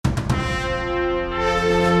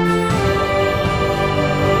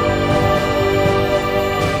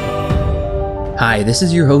Hi, this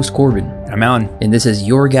is your host Corbin. I'm Alan. And this is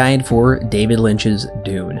your guide for David Lynch's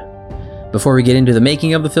Dune. Before we get into the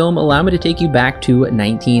making of the film, allow me to take you back to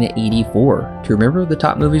 1984 to remember the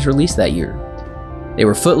top movies released that year. They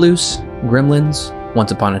were Footloose, Gremlins,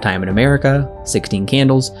 Once Upon a Time in America, 16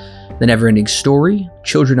 Candles, The Neverending Story,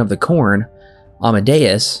 Children of the Corn,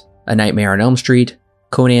 Amadeus, A Nightmare on Elm Street,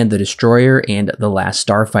 Conan the Destroyer, and The Last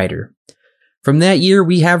Starfighter. From that year,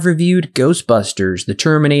 we have reviewed Ghostbusters, The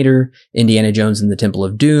Terminator, Indiana Jones and the Temple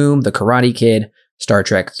of Doom, The Karate Kid, Star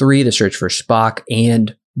Trek III, The Search for Spock,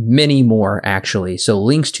 and many more, actually. So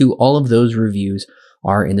links to all of those reviews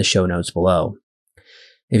are in the show notes below.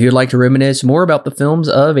 If you'd like to reminisce more about the films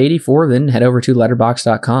of '84, then head over to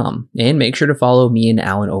letterboxd.com and make sure to follow me and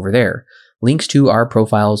Alan over there. Links to our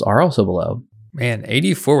profiles are also below. Man,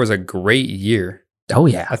 '84 was a great year. Oh,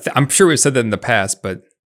 yeah. I'm sure we've said that in the past, but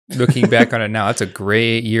looking back on it now, that's a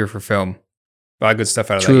great year for film. A lot of good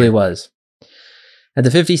stuff out of that. Truly was. At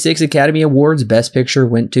the 56 Academy Awards, Best Picture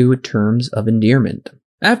went to Terms of Endearment.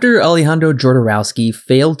 After Alejandro Jodorowsky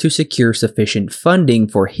failed to secure sufficient funding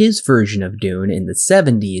for his version of Dune in the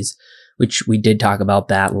 70s, which we did talk about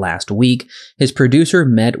that last week, his producer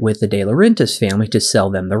met with the De Laurentiis family to sell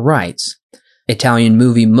them the rights. Italian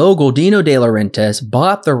movie mogul Dino De Laurentiis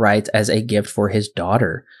bought the rights as a gift for his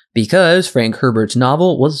daughter, because Frank Herbert's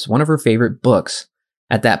novel was one of her favorite books.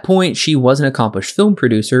 At that point, she was an accomplished film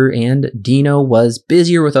producer, and Dino was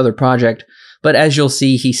busier with other projects, but as you'll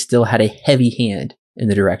see, he still had a heavy hand in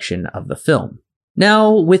the direction of the film.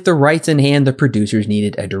 Now, with the rights in hand, the producers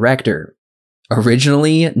needed a director.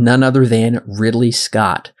 Originally, none other than Ridley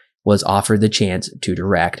Scott was offered the chance to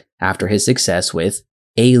direct after his success with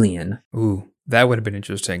Alien. Ooh, that would have been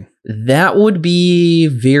interesting. That would be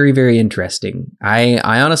very, very interesting. I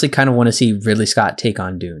honestly kind of want to see Ridley Scott take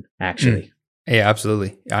on Dune, actually. Yeah,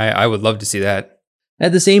 absolutely. I would love to see that.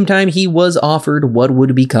 At the same time, he was offered what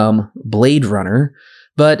would become Blade Runner,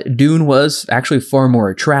 but Dune was actually far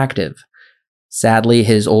more attractive. Sadly,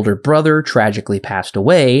 his older brother tragically passed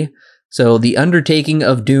away, so the undertaking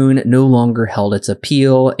of Dune no longer held its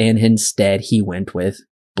appeal, and instead he went with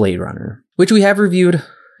Blade Runner, which we have reviewed.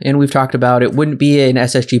 And we've talked about it wouldn't be an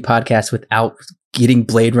SSG podcast without getting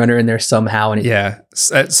Blade Runner in there somehow. And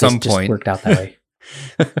at some point just worked out that way.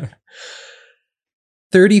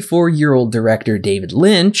 34-year-old director David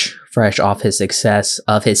Lynch, fresh off his success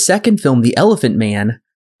of his second film, The Elephant Man,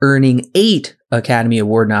 earning 8 Academy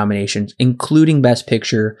Award nominations, including Best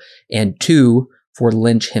Picture and 2 for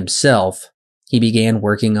Lynch himself, he began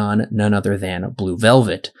working on none other than Blue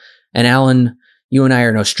Velvet. And Alan, you and I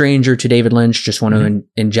are no stranger to David Lynch. Just want to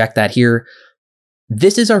inject that here.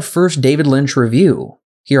 This is our first David Lynch review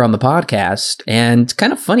here on the podcast, and it's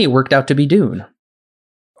kind of funny it worked out to be Dune.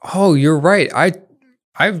 Oh, you're right.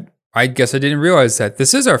 I guess I didn't realize that.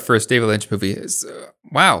 This is our first David Lynch movie.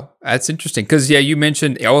 Wow, that's interesting. Because, you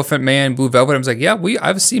mentioned Elephant Man, Blue Velvet. I was like,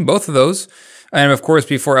 I've seen both of those. And, of course,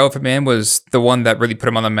 before Elephant Man was the one that really put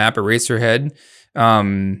him on the map, Eraserhead,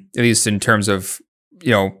 at least in terms of,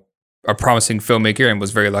 a promising filmmaker, and was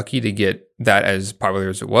very lucky to get that as popular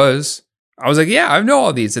as it was. I was like, I know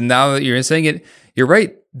all these. And now that you're saying it, you're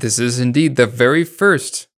right. This is indeed the very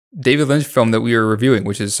first David Lynch film that we are reviewing,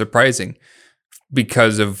 which is surprising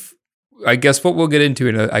because of, I guess, what we'll get into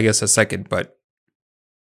in a second. But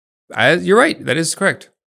you're right. That is correct.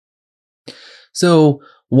 So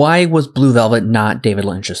why was Blue Velvet not David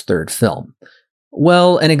Lynch's third film?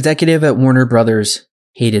 Well, an executive at Warner Brothers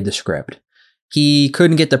hated the script. He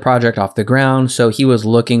couldn't get the project off the ground, so he was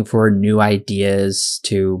looking for new ideas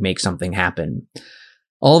to make something happen.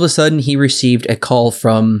 All of a sudden, he received a call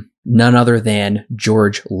from none other than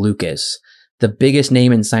George Lucas, the biggest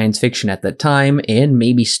name in science fiction at the time, and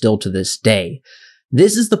maybe still to this day.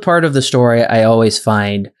 This is the part of the story I always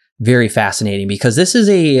find very fascinating, because this is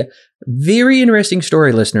a very interesting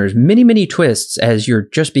story, listeners. Many, many twists, as you're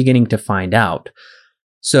just beginning to find out.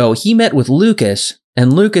 So he met with Lucas,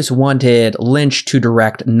 and Lucas wanted Lynch to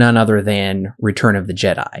direct none other than Return of the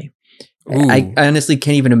Jedi. Ooh. I honestly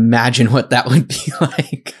can't even imagine what that would be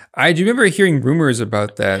like. I do remember hearing rumors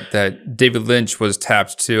about that David Lynch was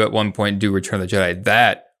tapped to at one point do Return of the Jedi.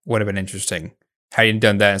 That would have been interesting. Had he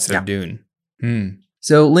done that instead of Dune.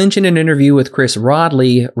 So Lynch, in an interview with Chris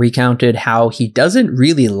Rodley, recounted how he doesn't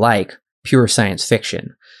really like pure science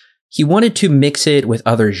fiction. He wanted to mix it with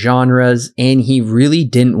other genres, and he really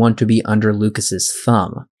didn't want to be under Lucas's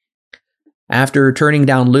thumb. After turning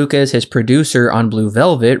down Lucas, his producer on Blue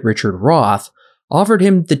Velvet, Richard Roth, offered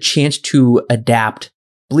him the chance to adapt,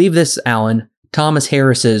 believe this, Alan, Thomas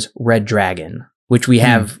Harris's Red Dragon, which we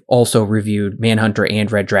have also reviewed, Manhunter and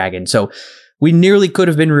Red Dragon. So we nearly could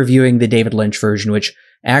have been reviewing the David Lynch version, which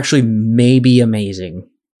actually may be amazing.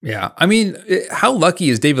 Yeah. I mean, how lucky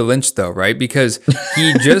is David Lynch, though, right? Because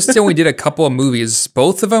he just only did a couple of movies.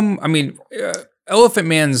 Both of them, I mean, Elephant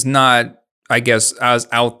Man's not, I guess, as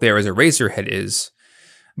out there as Eraserhead is,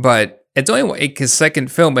 but it's only like his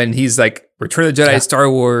second film, and he's like Return of the Jedi, Star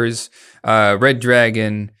Wars, Red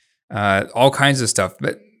Dragon, all kinds of stuff.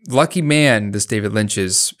 But lucky man, this David Lynch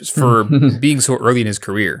is for being so early in his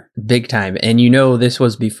career. Big time. And this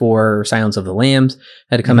was before Silence of the Lambs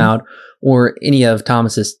had come out, or any of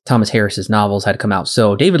Thomas Harris's novels had come out.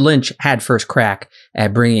 So David Lynch had first crack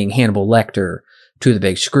at bringing Hannibal Lecter to the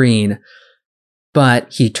big screen,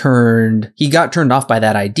 but he got turned off by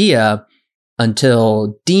that idea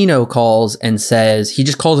until Dino calls and says, he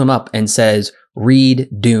just calls him up and says, "Read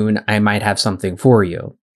Dune, I might have something for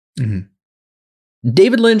you."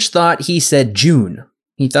 David Lynch thought he said June.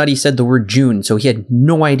 He thought he said the word June, so he had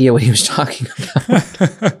no idea what he was talking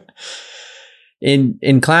about.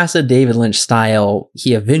 In classic David Lynch style,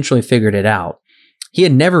 he eventually figured it out. He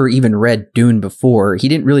had never even read Dune before. He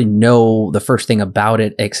didn't really know the first thing about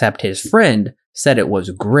it, except his friend said it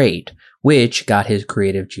was great, which got his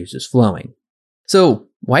creative juices flowing. So,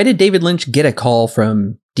 why did David Lynch get a call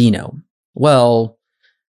from Dino? Well,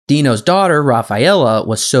 Dino's daughter, Rafaela,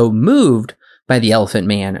 was so moved by The Elephant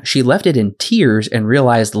Man, she left it in tears and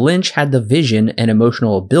realized Lynch had the vision and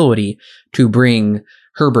emotional ability to bring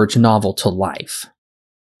Herbert's novel to life.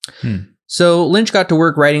 So Lynch got to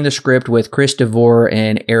work writing the script with Chris DeVore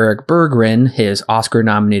and Eric Berggren, his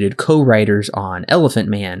Oscar-nominated co-writers on Elephant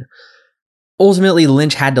Man. Ultimately,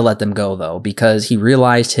 Lynch had to let them go, though, because he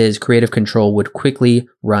realized his creative control would quickly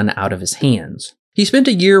run out of his hands. He spent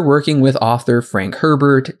a year working with author Frank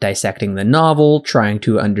Herbert, dissecting the novel, trying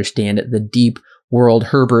to understand the deep world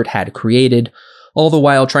Herbert had created, all the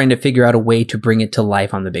while trying to figure out a way to bring it to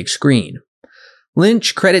life on the big screen.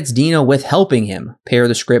 Lynch credits Dino with helping him pare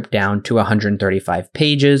the script down to 135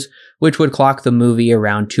 pages, which would clock the movie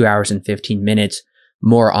around 2 hours and 15 minutes.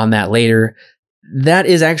 More on that later. That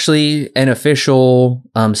is actually an official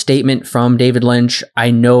statement from David Lynch.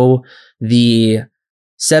 I know the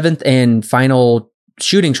seventh and final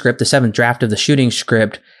shooting script, the seventh draft of the shooting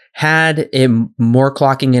script, had it more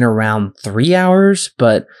clocking in around 3 hours,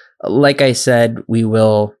 but like I said, we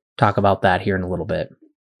will talk about that here in a little bit.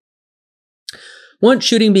 Once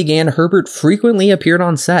shooting began, Herbert frequently appeared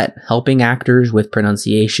on set, helping actors with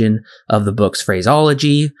pronunciation of the book's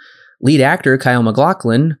phraseology. Lead actor Kyle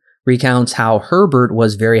MacLachlan recounts how Herbert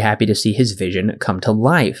was very happy to see his vision come to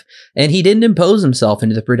life, and he didn't impose himself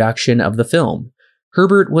into the production of the film.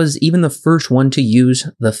 Herbert was even the first one to use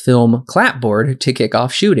the film clapboard to kick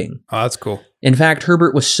off shooting. Oh, that's cool. In fact,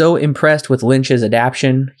 Herbert was so impressed with Lynch's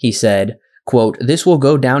adaptation, he said, quote, "This will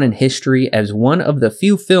go down in history as one of the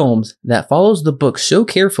few films that follows the book so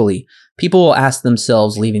carefully, people will ask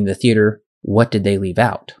themselves leaving the theater, what did they leave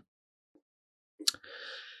out?"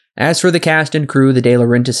 As for the cast and crew, the De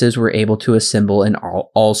Laurentises were able to assemble an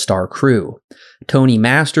all-star crew. Tony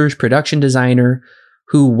Masters, production designer,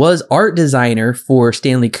 who was art designer for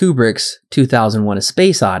Stanley Kubrick's 2001: A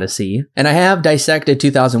Space Odyssey. And I have dissected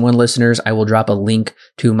 2001, listeners. I will drop a link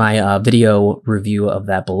to my video review of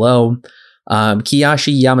that below.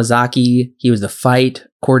 Kiyoshi Yamazaki, he was the fight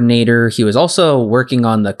coordinator. He was also working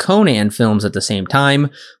on the Conan films at the same time,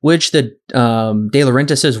 which the De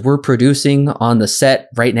Laurentises were producing on the set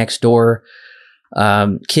right next door.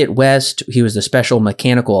 Kit West, he was the special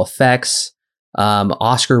mechanical effects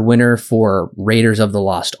Oscar winner for Raiders of the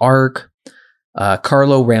Lost Ark.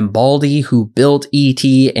 Carlo Rambaldi, who built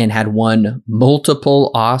E.T. and had won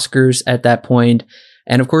multiple Oscars at that point.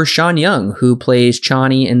 And of course, Sean Young, who plays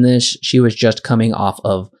Chani in this. She was just coming off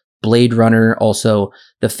of Blade Runner. Also,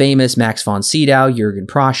 the famous Max von Sydow, Jürgen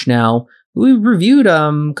Prochnow, who we reviewed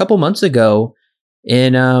a couple months ago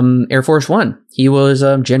in Air Force One. He was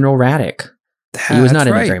General Radek. He was not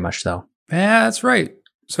in it very much, though. Yeah, that's right.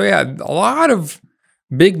 So yeah, a lot of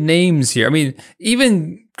big names here. I mean,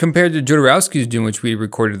 even compared to Jodorowsky's Dune, which we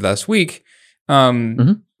recorded last week,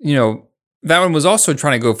 you know, that one was also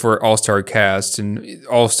trying to go for all-star cast and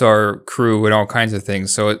all-star crew and all kinds of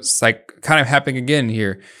things. So it's like kind of happening again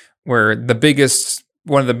here, where the biggest,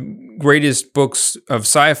 one of the greatest books of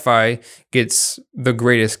sci-fi gets the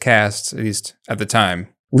greatest cast, at least at the time.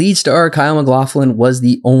 Lead star Kyle MacLachlan was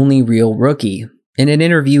the only real rookie. In an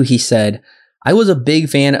interview, he said, "I was a big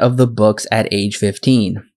fan of the books at age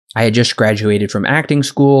 15. I had just graduated from acting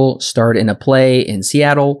school, starred in a play in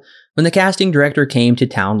Seattle, when the casting director came to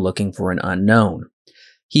town looking for an unknown.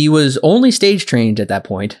 He was only stage trained at that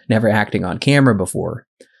point, never acting on camera before.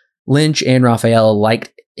 Lynch and Raphael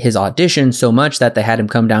liked his audition so much that they had him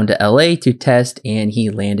come down to LA to test, and he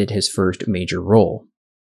landed his first major role."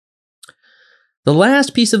 The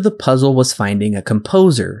last piece of the puzzle was finding a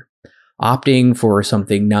composer. Opting for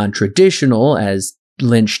something non-traditional, as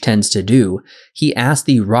Lynch tends to do, he asked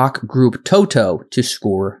the rock group Toto to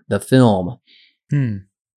score the film.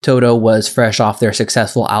 Toto was fresh off their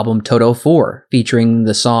successful album Toto 4, featuring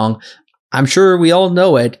the song, I'm sure we all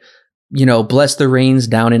know it, Bless the Rains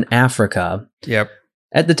Down in Africa. Yep.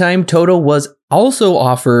 At the time, Toto was also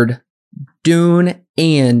offered Dune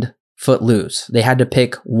and Footloose. They had to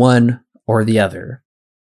pick one or the other.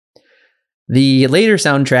 The later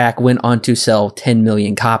soundtrack went on to sell 10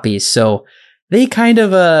 million copies, so they kind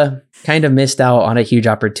of missed out on a huge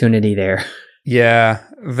opportunity there. Yeah,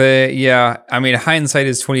 I mean, hindsight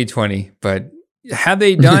is 2020, but had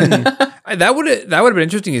they done that would have been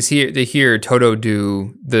interesting to hear Toto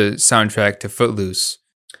do the soundtrack to Footloose.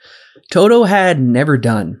 Toto had never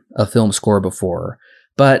done a film score before,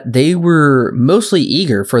 but they were mostly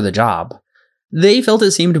eager for the job. They felt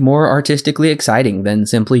it seemed more artistically exciting than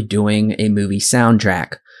simply doing a movie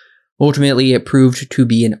soundtrack. Ultimately, it proved to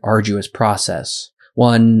be an arduous process,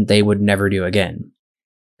 one they would never do again.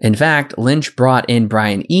 In fact, Lynch brought in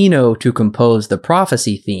Brian Eno to compose the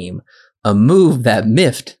Prophecy theme, a move that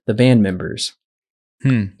miffed the band members.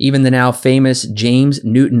 Even the now famous James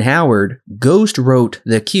Newton Howard ghost wrote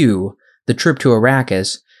the cue, The Trip to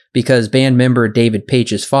Arrakis, because band member David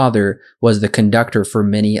Page's father was the conductor for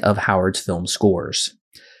many of Howard's film scores.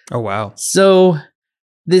 Oh, wow. So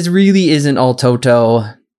this really isn't all Toto.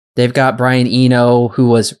 They've got Brian Eno, who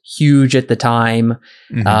was huge at the time,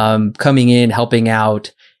 coming in, helping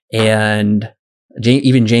out, and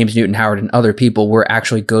even James Newton Howard and other people were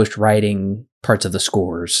actually ghost writing parts of the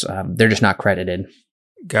scores. They're just not credited.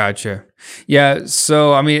 Gotcha. Yeah,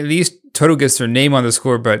 so, I mean, at least Toto gets their name on the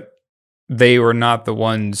score, but they were not the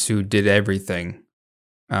ones who did everything.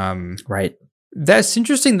 Right. That's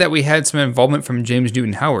interesting that we had some involvement from James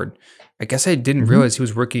Newton Howard. I guess I didn't realize he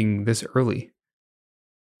was working this early.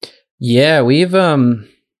 Yeah,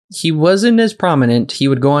 he wasn't as prominent. He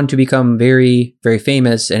would go on to become very, very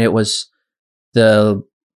famous, and it was the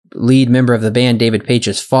lead member of the band, David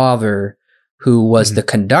Page's father, who was the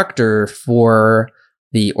conductor for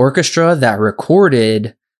the orchestra that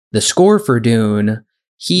recorded the score for Dune.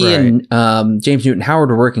 He and James Newton Howard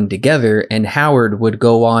were working together, and Howard would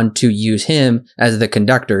go on to use him as the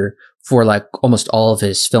conductor for like almost all of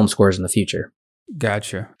his film scores in the future.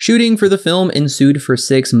 Gotcha. Shooting for the film ensued for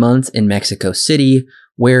 6 months in Mexico City,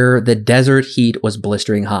 where the desert heat was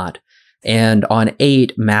blistering hot, and on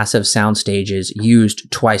 8 massive sound stages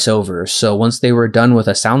used twice over. So once they were done with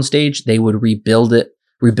a soundstage, they would rebuild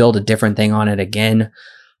a different thing on it again.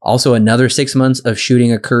 Also, another 6 months of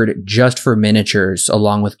shooting occurred just for miniatures,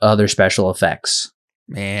 along with other special effects.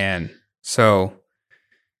 Man, so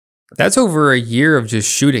that's over a year of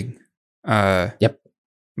just shooting. Yep.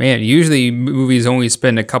 Man, usually movies only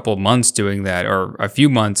spend a couple months doing that, or a few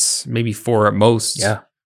months, maybe 4 at most. Yeah,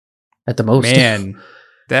 at the most. Man,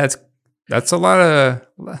 that's a lot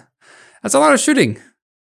of shooting.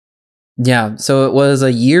 Yeah, so it was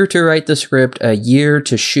a year to write the script, a year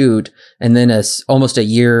to shoot, and then almost a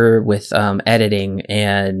year with editing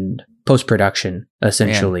and post-production,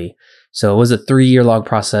 essentially. Man. So it was a 3-year-long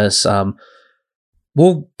process.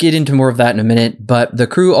 We'll get into more of that in a minute, but the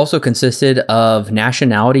crew also consisted of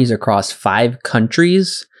nationalities across 5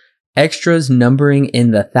 countries, extras numbering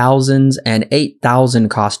in the thousands, and 8,000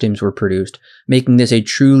 costumes were produced, making this a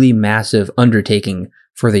truly massive undertaking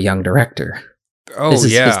for the young director. Oh, this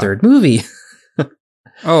is his 3rd movie.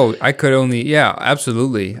 Oh, I could only, yeah,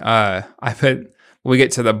 absolutely. I bet when we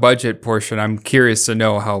get to the budget portion, I'm curious to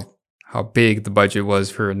know how big the budget was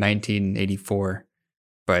for 1984.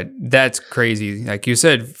 But that's crazy. Like you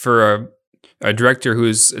said, for a director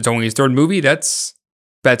it's only his 3rd movie, that's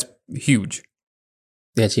huge.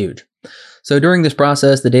 That's huge. So during this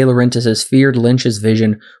process, the De Laurentises feared Lynch's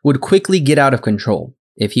vision would quickly get out of control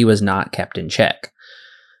if he was not kept in check.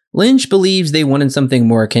 Lynch believes they wanted something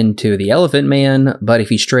more akin to The Elephant Man, but if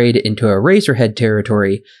he strayed into Eraserhead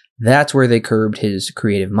territory, that's where they curbed his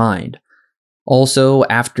creative mind. Also,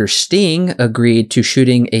 after Sting agreed to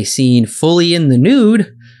shooting a scene fully in the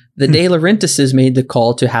nude, the De Laurentises made the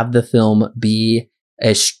call to have the film be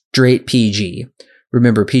a straight PG.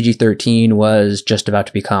 Remember, PG-13 was just about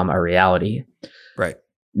to become a reality. Right.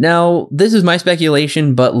 Now, this is my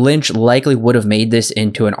speculation, but Lynch likely would have made this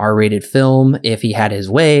into an R-rated film if he had his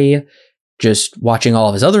way. Just watching all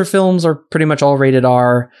of his other films are pretty much all rated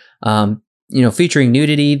R. Featuring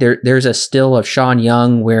nudity, there's a still of Sean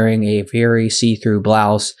Young wearing a very see-through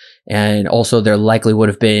blouse, and also there likely would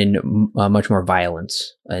have been much more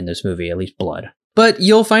violence in this movie, at least blood. But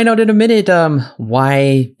you'll find out in a minute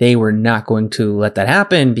why they were not going to let that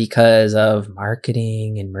happen because of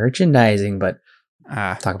marketing and merchandising. But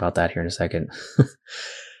I'll talk about that here in a second.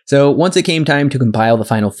 So once it came time to compile the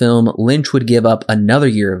final film, Lynch would give up another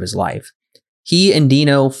year of his life. He and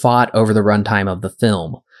Dino fought over the runtime of the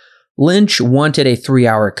film. Lynch wanted a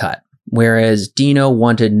 3-hour cut, whereas Dino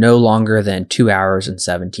wanted no longer than 2 hours and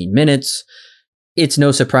 17 minutes. It's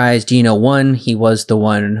no surprise Dino won. He was the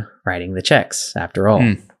one writing the checks, after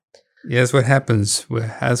all. Yes, what happens.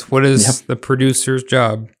 What is the producer's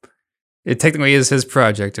job? It technically is his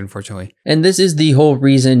project, unfortunately. And this is the whole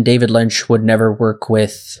reason David Lynch would never work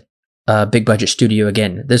with a big budget studio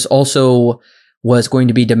again. This also was going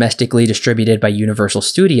to be domestically distributed by Universal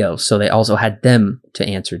Studios, so they also had them to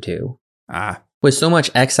answer to. With so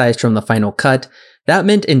much excised from the final cut, that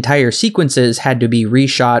meant entire sequences had to be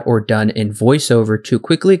reshot or done in voiceover to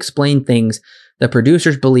quickly explain things the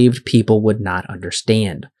producers believed people would not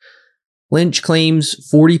understand. Lynch claims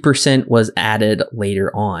 40% was added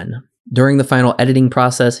later on. During the final editing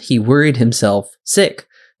process, he worried himself sick.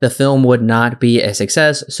 The film would not be a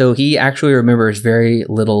success, so he actually remembers very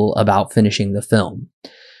little about finishing the film.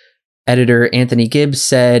 Editor Anthony Gibbs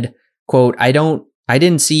said, quote, I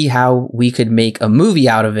didn't see how we could make a movie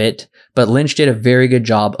out of it, but Lynch did a very good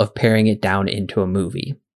job of paring it down into a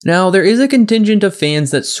movie. Now, there is a contingent of fans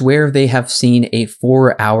that swear they have seen a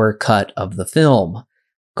 4-hour cut of the film.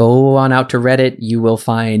 Go on out to Reddit, you will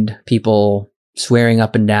find people swearing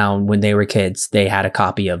up and down when they were kids they had a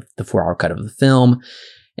copy of the 4-hour cut of the film,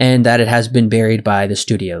 and that it has been buried by the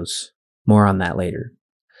studios. More on that later.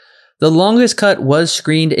 The longest cut was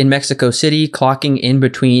screened in Mexico City, clocking in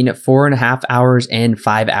between 4.5 hours and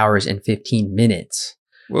 5 hours and 15 minutes.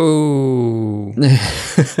 Whoa.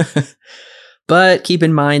 But keep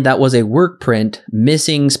in mind that was a work print,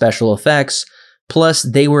 missing special effects, plus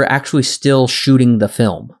they were actually still shooting the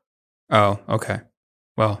film. Oh, okay.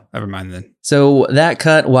 Well, never mind then. So that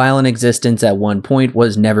cut, while in existence at one point,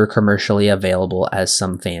 was never commercially available, as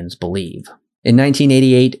some fans believe. In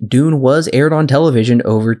 1988, Dune was aired on television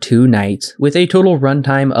over 2 nights, with a total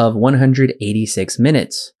runtime of 186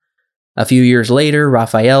 minutes. A few years later,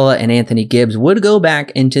 Raffaella and Anthony Gibbs would go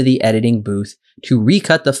back into the editing booth to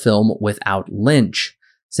recut the film without Lynch,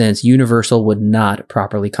 since Universal would not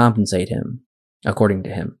properly compensate him, according to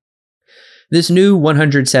him. This new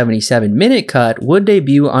 177-minute cut would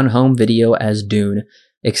debut on home video as Dune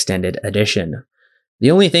Extended Edition.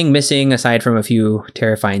 The only thing missing, aside from a few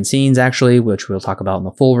terrifying scenes actually, which we'll talk about in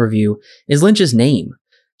the full review, is Lynch's name.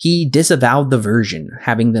 He disavowed the version,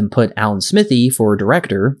 having them put Alan Smithy for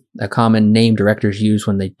director, a common name directors use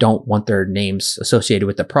when they don't want their names associated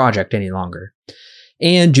with the project any longer,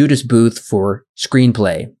 and Judas Booth for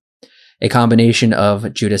screenplay, a combination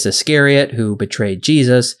of Judas Iscariot, who betrayed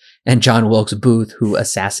Jesus, and John Wilkes Booth, who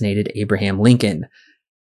assassinated Abraham Lincoln.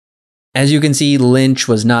 As you can see, Lynch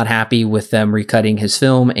was not happy with them recutting his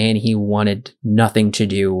film, and he wanted nothing to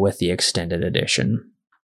do with the extended edition.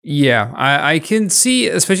 Yeah, I can see,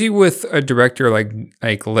 especially with a director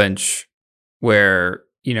like Lynch, where,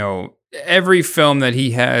 you know, every film that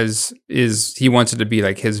he has he wants it to be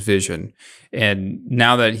like his vision. And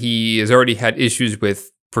now that he has already had issues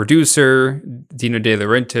with producer Dino De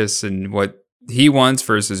Laurentiis and what he wants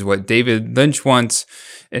versus what David Lynch wants,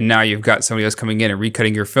 and now you've got somebody else coming in and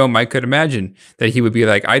recutting your film, I could imagine that he would be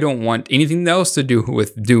like, I don't want anything else to do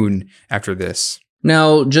with Dune after this.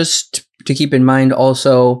 Now, just to keep in mind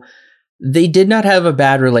also, they did not have a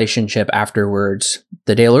bad relationship afterwards.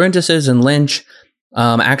 The De Laurentiises and Lynch,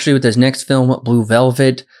 actually with his next film, Blue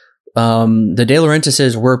Velvet, the De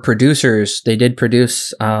Laurentiises were producers. They did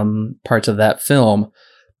produce parts of that film.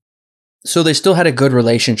 So they still had a good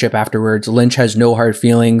relationship afterwards. Lynch has no hard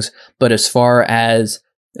feelings, but as far as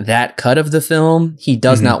that cut of the film, he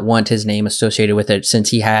does not want his name associated with it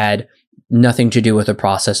since he had nothing to do with the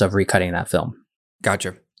process of recutting that film.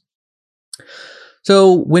 Gotcha.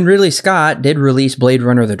 So when Ridley Scott did release Blade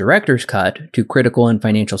Runner the Director's Cut to critical and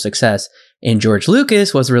financial success, and George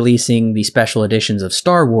Lucas was releasing the special editions of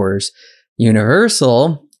Star Wars,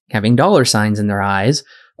 Universal, having dollar signs in their eyes,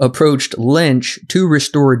 approached Lynch to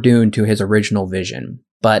restore Dune to his original vision,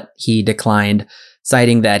 but he declined,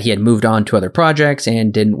 citing that he had moved on to other projects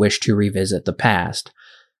and didn't wish to revisit the past.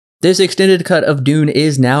 This extended cut of Dune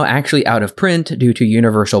is now actually out of print due to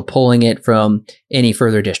Universal pulling it from any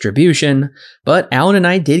further distribution, but Alan and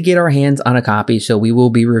I did get our hands on a copy, so we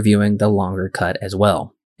will be reviewing the longer cut as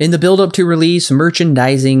well. In the build-up to release,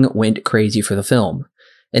 merchandising went crazy for the film.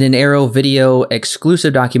 In an Arrow Video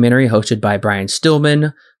exclusive documentary hosted by Brian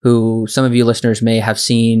Stillman, who some of you listeners may have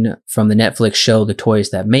seen from the Netflix show The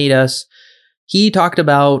Toys That Made Us, He talked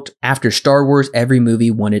about after Star Wars, every movie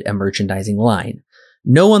wanted a merchandising line.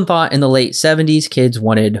 No one thought in the late 70s kids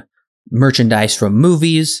wanted merchandise from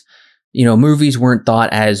movies. Movies weren't thought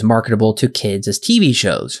as marketable to kids as TV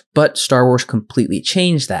shows, but Star Wars completely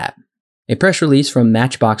changed that. A press release from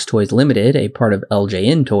Matchbox Toys Limited, a part of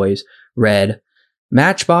LJN Toys, read,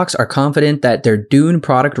 Matchbox are confident that their Dune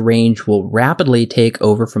product range will rapidly take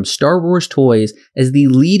over from Star Wars toys as the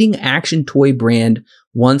leading action toy brand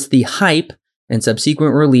once the hype and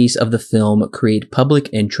subsequent release of the film create public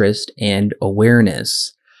interest and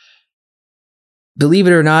awareness. Believe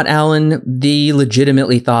it or not, Alan, they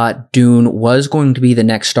legitimately thought Dune was going to be the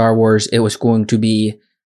next Star Wars. It was going to be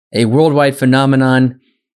a worldwide phenomenon.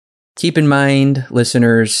 Keep in mind,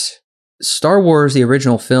 listeners, Star Wars, the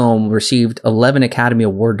original film, received 11 Academy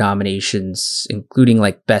Award nominations, including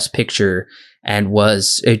Best Picture, and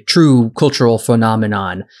was a true cultural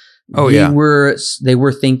phenomenon. They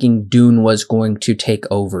were thinking Dune was going to take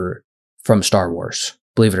over from Star Wars,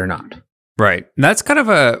 believe it or not. Right. And that's kind of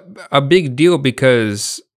a big deal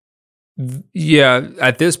because,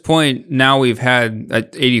 at this point, now we've had,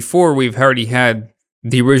 at 84, we've already had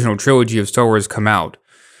the original trilogy of Star Wars come out.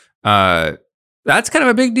 That's kind of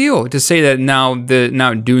a big deal to say that now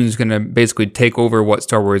Dune's going to basically take over what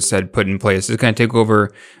Star Wars had put in place. It's going to take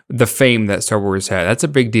over the fame that Star Wars had. That's a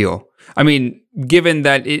big deal. I mean, given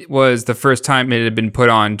that it was the first time it had been put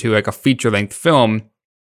on to a feature-length film,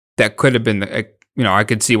 that could have been, I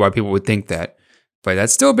could see why people would think that. But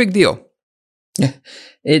that's still a big deal.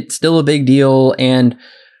 It's still a big deal. And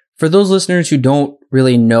for those listeners who don't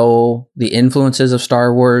really know the influences of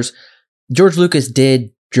Star Wars, George Lucas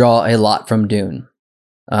did draw a lot from Dune.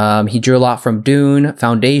 He drew a lot from Dune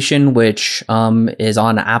Foundation, which is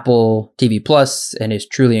on Apple TV Plus and is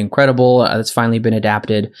truly incredible. It's finally been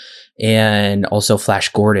adapted, and also Flash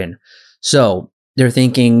Gordon. So they're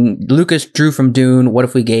thinking, Lucas drew from Dune. What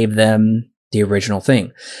if we gave them the original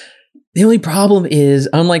thing? The only problem is,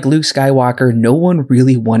 unlike Luke Skywalker, no one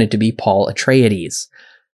really wanted to be Paul Atreides.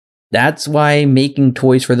 That's why making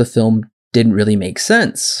toys for the film didn't really make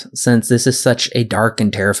sense, since this is such a dark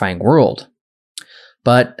and terrifying world.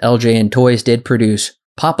 But LJN Toys did produce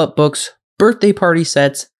pop-up books, birthday party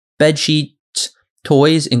sets, bed sheets,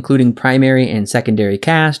 toys including primary and secondary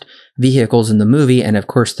cast, vehicles in the movie, and of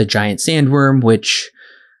course the giant sandworm, which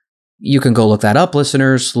you can go look that up,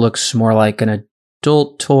 listeners. Looks more like an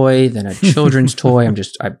adult toy than a children's toy. I'm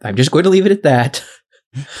just going to leave it at that.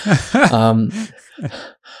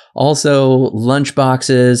 Also, lunch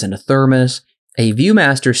boxes and a thermos, a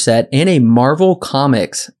Viewmaster set, and a Marvel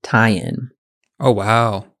Comics tie-in. Oh,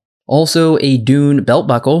 wow. Also, a Dune belt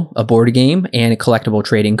buckle, a board game, and collectible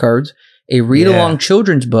trading cards. A read-along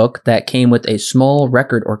children's book that came with a small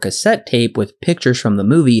record or cassette tape with pictures from the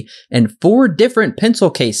movie, and 4 different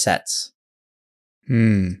pencil case sets.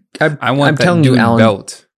 I want that Dune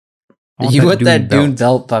belt. You want that Dune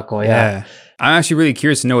belt buckle, yeah. I'm actually really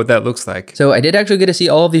curious to know what that looks like. So I did actually get to see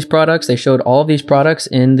all of these products. They showed all of these products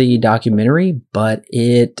in the documentary, but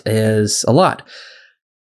it is a lot.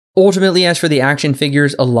 Ultimately, as for the action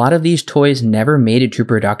figures, a lot of these toys never made it to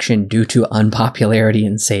production due to unpopularity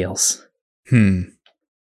in sales.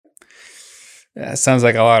 That sounds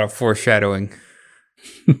like a lot of foreshadowing.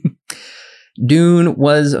 Dune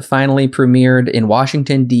was finally premiered in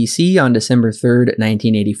Washington, D.C. on December 3rd,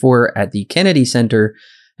 1984 at the Kennedy Center,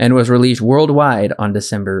 and was released worldwide on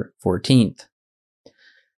December 14th.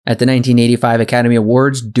 At the 1985 Academy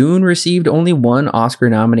Awards, Dune received only 1 Oscar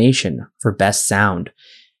nomination for Best Sound.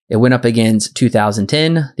 It went up against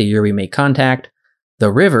 2010, The Year We Made Contact,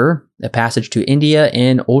 The River, A Passage to India,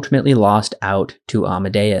 and ultimately lost out to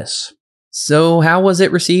Amadeus. So how was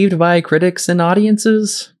it received by critics and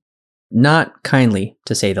audiences? Not kindly,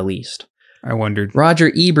 to say the least. I wondered.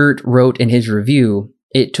 Roger Ebert wrote in his review,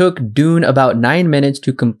 "It took Dune about 9 minutes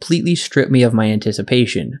to completely strip me of my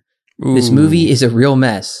anticipation. Ooh. This movie is a real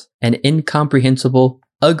mess, an incomprehensible,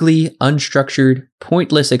 ugly, unstructured,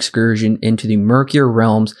 pointless excursion into the murkier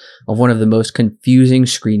realms of one of the most confusing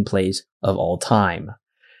screenplays of all time."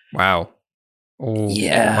 Wow. Oh,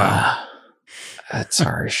 yeah. Wow. That's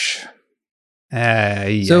harsh.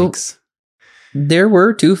 Yikes. So, there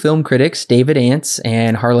were 2 film critics, David Ants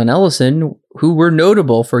and Harlan Ellison, who were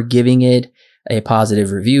notable for giving it a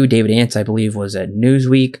positive review. David Ants, I believe, was at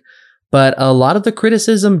Newsweek. But a lot of the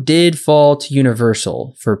criticism did fall to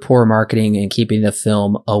Universal for poor marketing and keeping the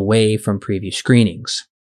film away from preview screenings.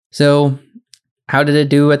 So, how did it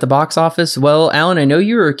do at the box office? Well, Alan, I know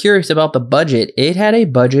you were curious about the budget. It had a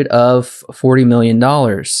budget of $40 million.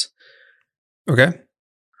 Okay.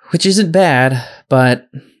 Which isn't bad, but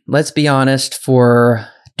let's be honest, for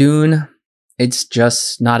Dune, it's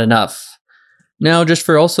just not enough. Now, just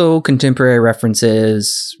for also contemporary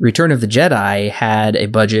references, Return of the Jedi had a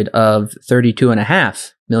budget of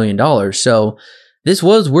 $32.5 million. So this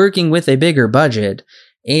was working with a bigger budget,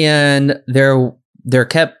 and there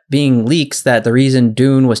kept being leaks that the reason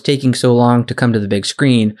Dune was taking so long to come to the big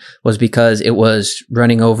screen was because it was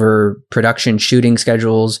running over production shooting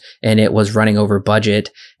schedules and it was running over budget,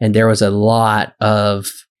 and there was a lot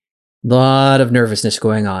of nervousness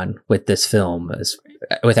going on with this film,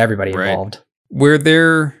 with everybody involved. Were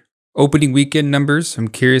there opening weekend numbers? I'm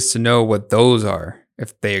curious to know what those are,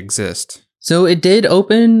 if they exist. So it did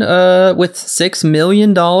open with $6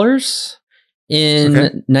 million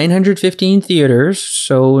in 915 theaters,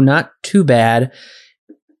 so not too bad.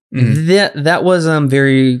 Mm-hmm. That was a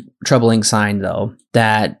very troubling sign, though,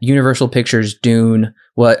 that Universal Pictures' Dune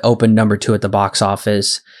opened number 2 at the box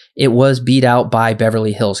office. It was beat out by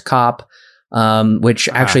Beverly Hills Cop, which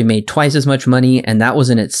actually made twice as much money, and that was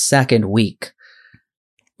in its second week.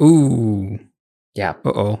 Ooh. Yeah.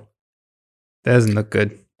 Uh-oh. That doesn't look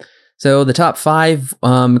good. So the top 5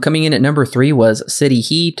 coming in at number 3 was City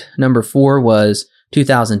Heat. Number 4 was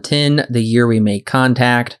 2010, The Year We Made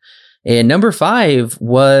Contact. And number 5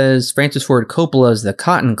 was Francis Ford Coppola's The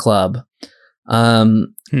Cotton Club.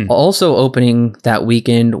 Also opening that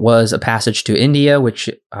weekend was A Passage to India, which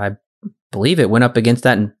I believe it went up against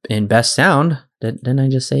that in Best Sound. Didn't I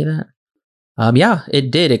just say that? Yeah,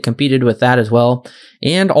 it did. It competed with that as well.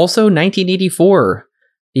 And also 1984,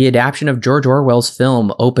 the adaptation of George Orwell's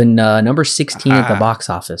film, opened number 16 at the box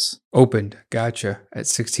office. Opened. Gotcha. At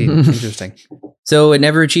 16. Interesting. So it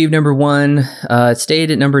never achieved number 1. It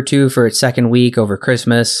stayed at number 2 for its second week over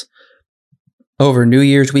Christmas. Over New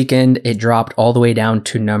Year's weekend, it dropped all the way down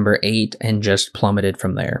to number 8 and just plummeted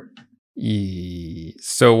from there.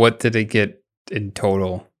 So what did it get in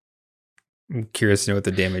total? I'm curious to know what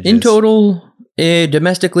the damage is. In total,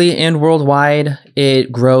 domestically and worldwide,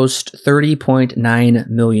 it grossed $30.9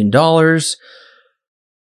 million,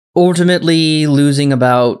 ultimately losing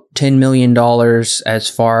about $10 million as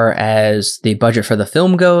far as the budget for the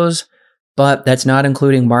film goes, but that's not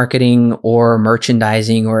including marketing or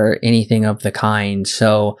merchandising or anything of the kind.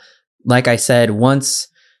 So, like I said, once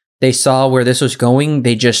they saw where this was going,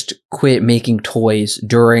 they just quit making toys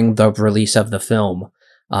during the release of the film.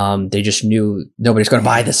 They just knew nobody's going to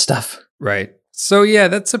buy this stuff. Right. So yeah,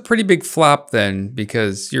 that's a pretty big flop then,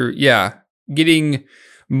 because you're getting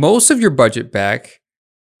most of your budget back,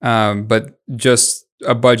 but just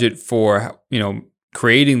a budget for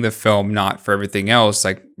creating the film, not for everything else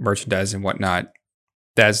like merchandise and whatnot.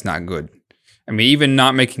 That's not good. I mean, even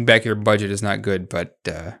not making back your budget is not good, but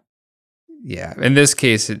in this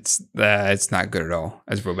case, it's not good at all.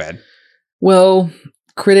 That's real bad. Well,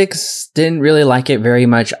 critics didn't really like it very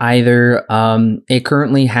much either. It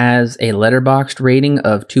currently has a Letterboxd rating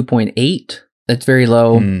of 2.8. That's very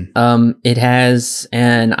low. It has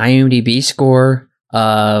an IMDb score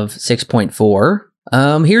of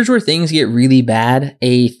 6.4. Here's where things get really bad.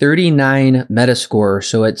 A 39 Metascore,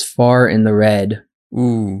 so it's far in the red.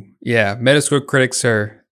 Ooh, yeah. Metascore critics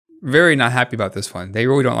are very not happy about this one. They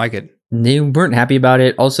really don't like it. They weren't happy about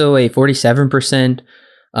it. Also a 47%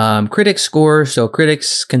 critics score, so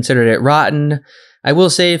critics considered it rotten. I will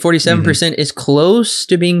say 47% is close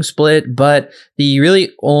to being split, but the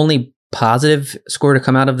really only positive score to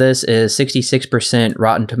come out of this is 66%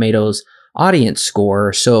 Rotten Tomatoes audience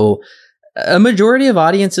score. So a majority of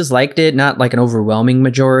audiences liked it, not like an overwhelming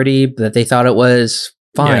majority, but they thought it was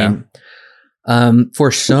fine. Yeah.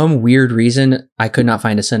 For some weird reason, I could not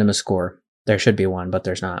find a cinema score. There should be one, but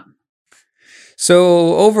there's not.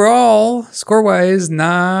 So overall, score-wise,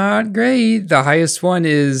 not great. The highest one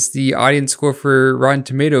is the audience score for Rotten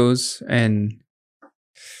Tomatoes, and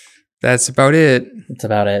that's about it. That's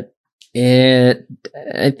about it.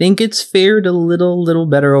 I think it's fared a little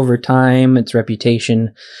better over time. Its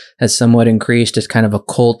reputation has somewhat increased as kind of a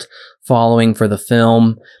cult following for the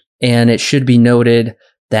film, and it should be noted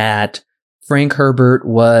that Frank Herbert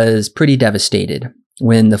was pretty devastated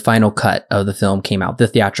when the final cut of the film came out, the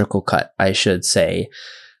theatrical cut, I should say.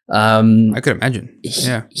 I could imagine.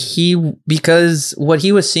 Because what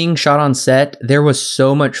he was seeing shot on set, there was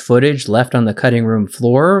so much footage left on the cutting room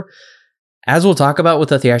floor. As we'll talk about with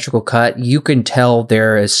the theatrical cut, you can tell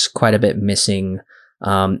there is quite a bit missing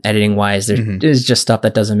editing wise. There's just stuff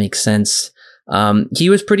that doesn't make sense. He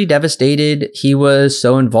was pretty devastated. He was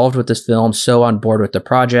so involved with this film, so on board with the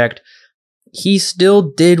project. He still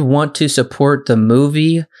did want to support the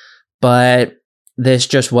movie, but this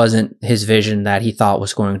just wasn't his vision that he thought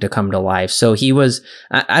was going to come to life. So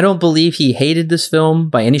I don't believe he hated this film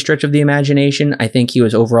by any stretch of the imagination. I think he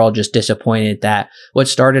was overall just disappointed that what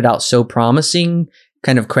started out so promising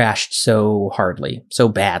kind of crashed so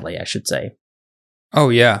badly, I should say. Oh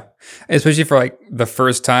yeah, especially for like the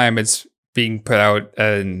first time it's being put out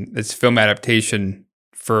and it's film adaptation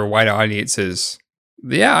for wide audiences.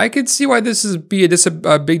 Yeah, I could see why this is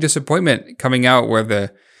a big disappointment coming out where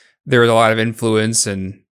there was a lot of influence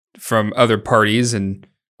and from other parties and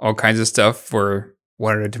all kinds of stuff for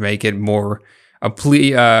wanted to make it more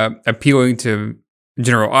appealing to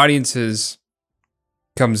general audiences.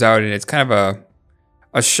 Comes out and it's kind of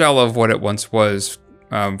a shell of what it once was,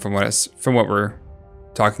 from what we're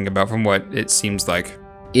talking about, from what it seems like.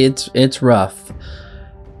 It's rough.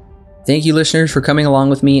 Thank you, listeners, for coming along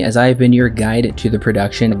with me as I have been your guide to the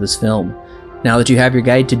production of this film. Now that you have your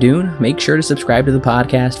guide to Dune, make sure to subscribe to the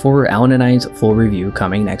podcast for Alan and I's full review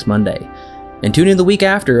coming next Monday. And tune in the week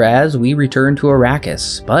after as we return to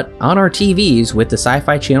Arrakis, but on our TVs with the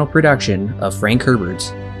Sci-Fi Channel production of Frank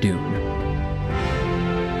Herbert's Dune.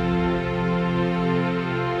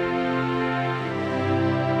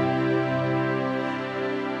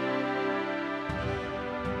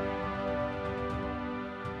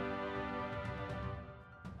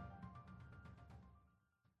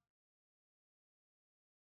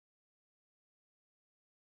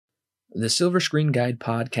 The Silver Screen Guide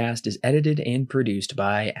podcast is edited and produced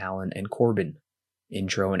by Alan and Corbin.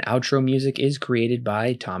 Intro and outro music is created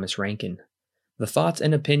by Thomas Rankin. The thoughts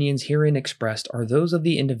and opinions herein expressed are those of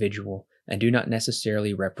the individual and do not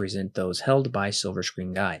necessarily represent those held by Silver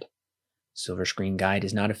Screen Guide. Silver Screen Guide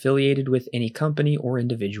is not affiliated with any company or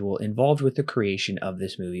individual involved with the creation of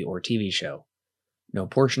this movie or TV show. No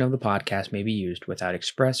portion of the podcast may be used without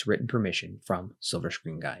express written permission from Silver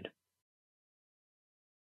Screen Guide.